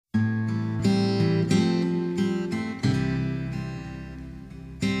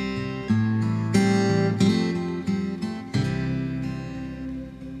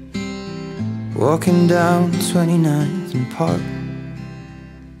walking down 29th and Park.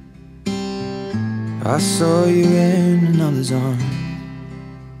 I saw you in another's arms.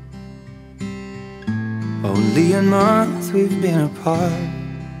 Only a month we've been apart.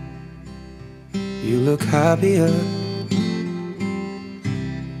 You look happier.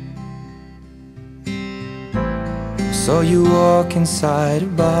 I saw you walk inside a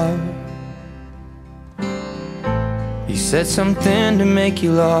bar. You said something to make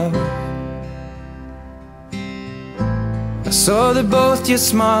you laugh. I saw that both your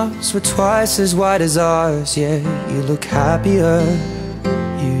smiles were twice as wide as ours. Yeah, you look happier,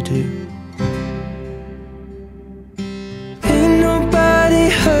 you do. Ain't nobody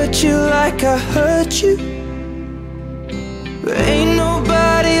hurt you like I hurt you, but ain't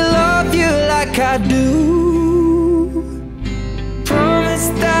nobody love you like I do. Promise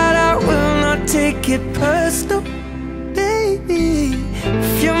that I will not take it personal, baby,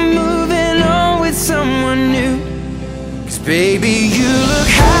 if you're moving on with someone new. 'Cause baby, you look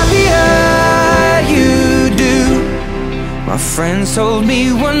happier, you do. My friends told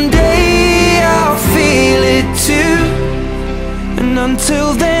me one day I'll feel it too, and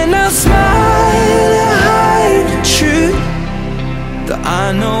until then I'll smile to hide the truth, that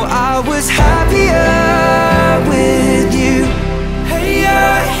I know I was happier with you. Hey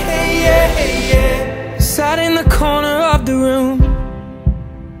yeah, hey yeah, hey yeah. Sat in the corner of the room.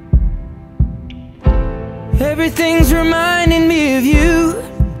 Everything's reminding me of you.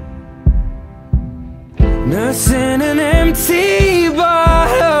 Nursing an empty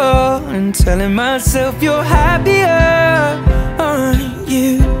bottle and telling myself you're happier, aren't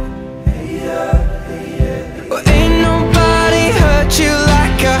you? Well, ain't nobody hurt you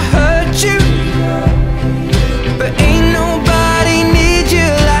like I hurt you, but ain't nobody need you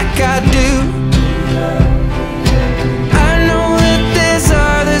like I do. I know that there's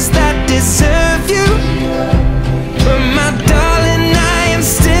others that deserve you, but my darling, I am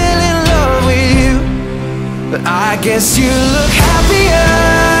still in love with you. But I guess you look happier,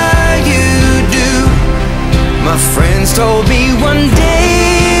 you do. My friends told me one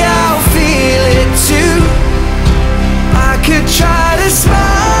day I'll feel it too. I could try to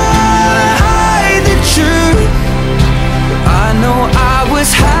smile and hide the truth, but I know I was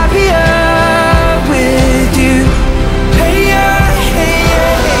happier with you. Hey yeah, hey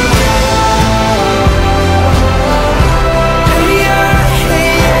yeah, hey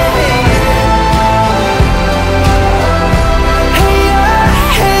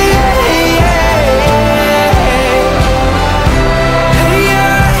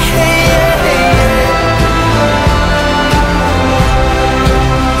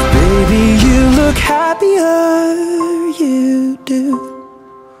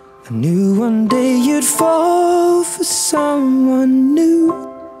I knew one day you'd fall for someone new,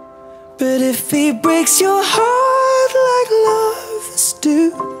 but if he breaks your heart like lovers do,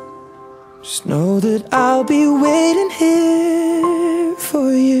 just know that I'll be waiting here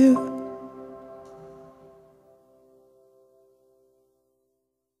for you.